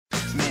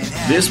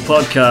This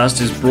podcast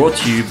is brought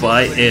to you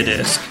by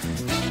AirDesk,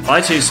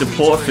 IT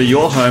support for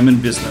your home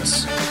and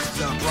business.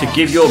 To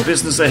give your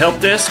business a help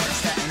desk,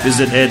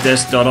 visit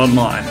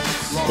airdesk.online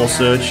or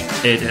search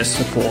AirDesk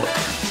support.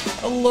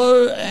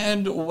 Hello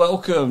and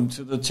welcome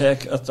to the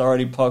Tech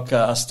Authority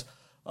Podcast.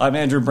 I'm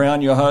Andrew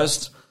Brown, your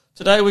host.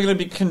 Today we're going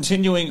to be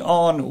continuing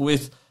on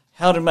with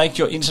how to make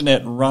your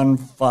internet run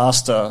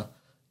faster.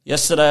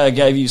 Yesterday I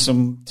gave you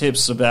some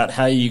tips about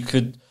how you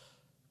could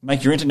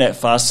make your internet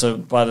faster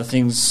by the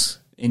things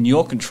in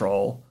your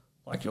control,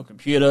 like your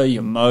computer,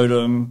 your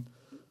modem,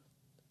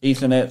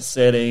 Ethernet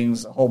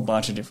settings, a whole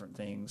bunch of different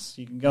things.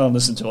 You can go and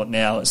listen to it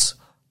now. It's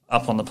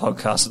up on the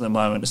podcast at the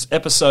moment. It's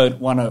episode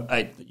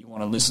 108 that you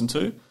want to listen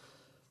to.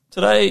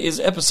 Today is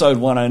episode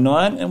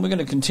 109, and we're going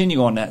to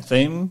continue on that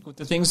theme with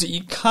the things that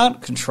you can't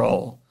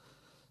control.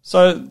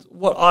 So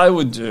what I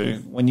would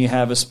do when you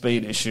have a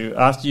speed issue,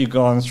 after you've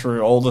gone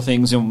through all the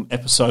things in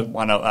episode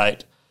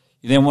 108,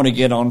 you then want to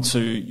get onto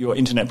your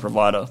internet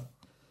provider.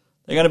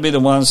 They're going to be the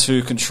ones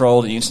who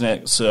control the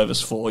internet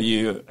service for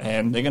you,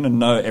 and they're going to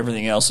know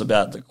everything else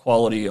about the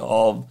quality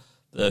of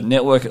the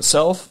network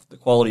itself, the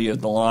quality of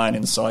the line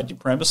inside your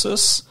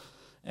premises,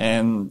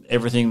 and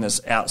everything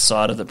that's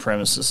outside of the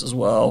premises as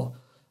well.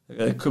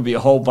 There could be a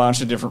whole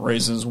bunch of different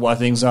reasons why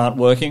things aren't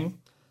working. And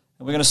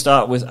we're going to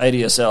start with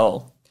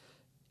ADSL.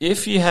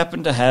 If you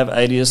happen to have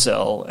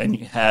ADSL and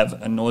you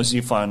have a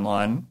noisy phone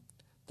line,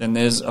 then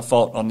there's a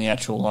fault on the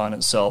actual line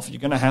itself. You're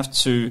going to have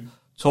to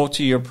talk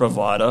to your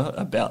provider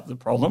about the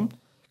problem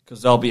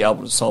because they'll be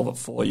able to solve it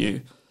for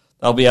you.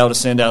 They'll be able to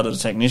send out a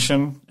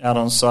technician out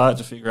on site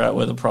to figure out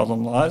where the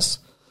problem lies.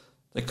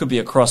 There could be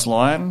a cross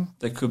line.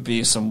 There could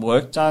be some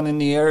work done in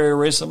the area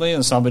recently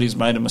and somebody's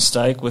made a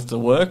mistake with the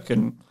work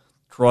and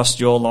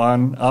crossed your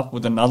line up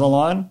with another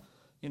line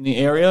in the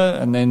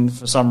area. And then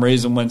for some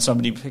reason when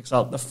somebody picks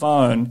up the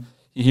phone,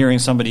 you're hearing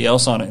somebody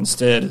else on it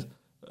instead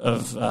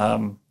of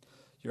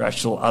your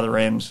actual other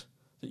end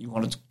that you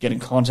wanted to get in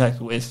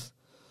contact with.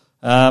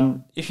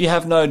 If you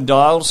have no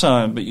dial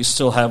tone but you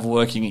still have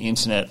working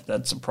internet,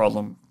 that's a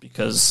problem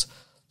because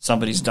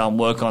somebody's done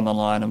work on the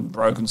line and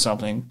broken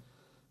something.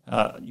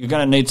 You're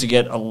going to need to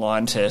get a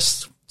line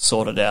test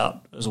sorted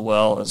out as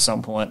well at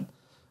some point,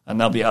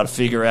 and they'll be able to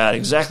figure out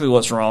exactly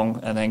what's wrong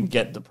and then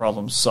get the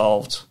problem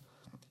solved.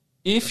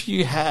 If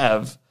you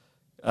have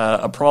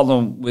a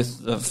problem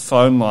with the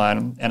phone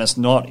line and it's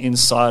not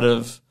inside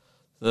of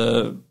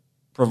the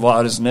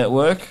provider's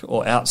network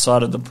or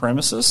outside of the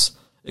premises,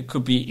 it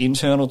could be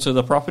internal to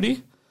the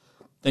property,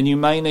 then you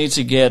may need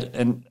to get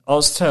an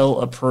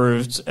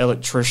Austel-approved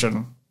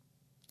electrician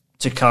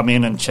to come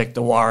in and check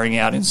the wiring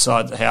out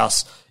inside the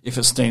house if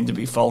it's deemed to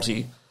be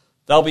faulty.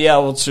 They'll be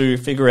able to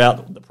figure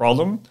out the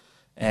problem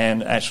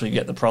and actually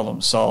get the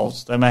problem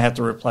solved. They may have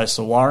to replace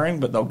the wiring,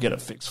 but they'll get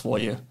it fixed for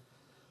you.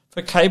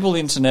 For cable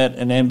internet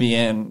and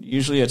NBN,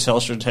 usually a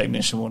Telstra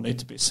technician will need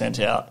to be sent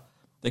out.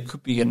 There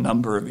could be a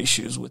number of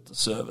issues with the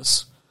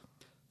service.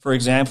 For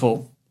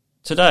example,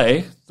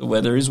 today, the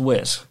weather is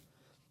wet.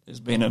 There's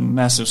been a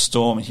massive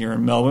storm here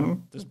in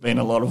Melbourne. There's been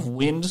a lot of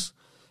wind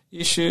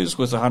issues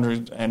with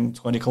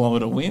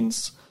 120-kilometre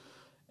winds,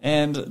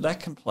 and that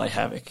can play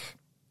havoc.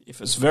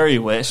 If it's very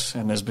wet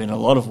and there's been a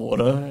lot of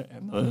water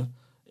and the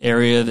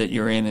area that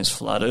you're in is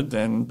flooded,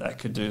 then that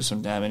could do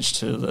some damage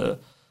to the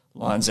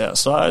lines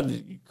outside.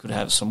 You could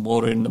have some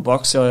water in the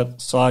box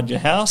outside your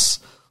house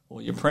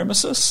or your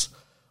premises.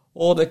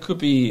 Or there could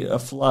be a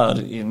flood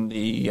in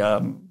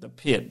the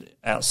pit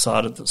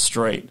outside of the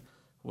street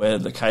where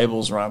the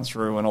cables run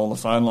through and all the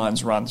phone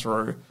lines run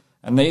through.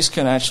 And these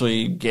can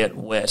actually get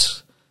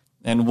wet.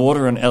 And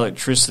water and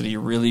electricity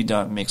really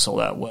don't mix all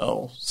that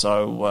well.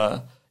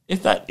 So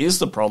if that is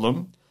the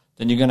problem,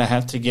 then you're going to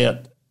have to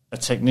get a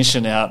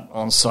technician out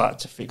on site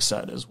to fix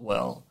that as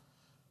well.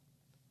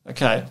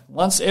 Okay,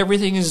 once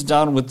everything is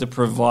done with the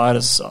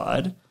provider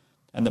side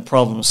and the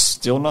problem's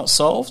still not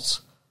solved,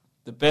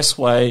 the best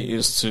way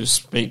is to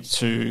speak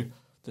to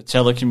the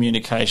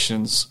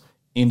telecommunications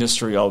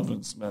industry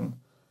ombudsman.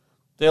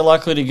 They're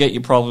likely to get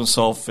your problem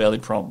solved fairly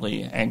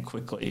promptly and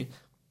quickly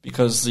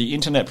because the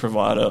internet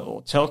provider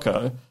or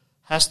telco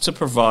has to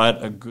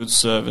provide a good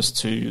service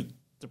to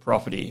the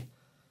property.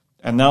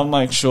 And they'll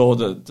make sure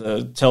that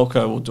the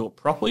telco will do it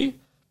properly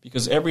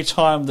because every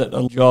time that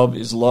a job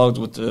is logged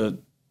with the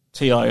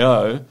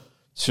TIO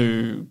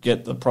to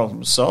get the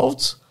problem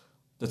solved,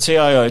 the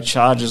TIO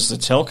charges the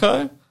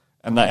telco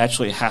and they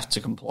actually have to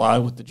comply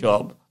with the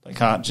job. They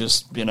can't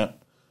just bin it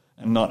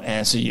and not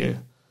answer you.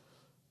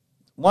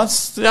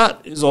 Once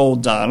that is all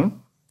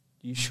done,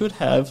 you should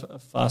have a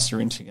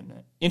faster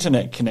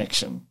internet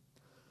connection.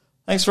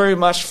 Thanks very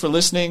much for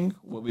listening.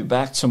 We'll be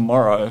back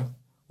tomorrow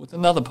with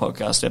another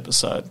podcast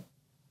episode.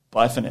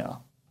 Bye for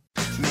now.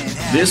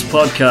 This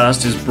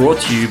podcast is brought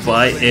to you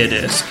by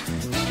AirDesk,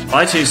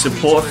 IT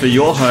support for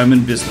your home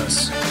and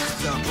business.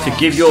 To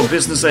give your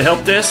business a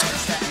help desk,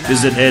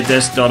 visit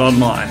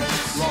airdesk.online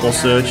or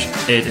search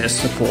AirDesk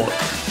support.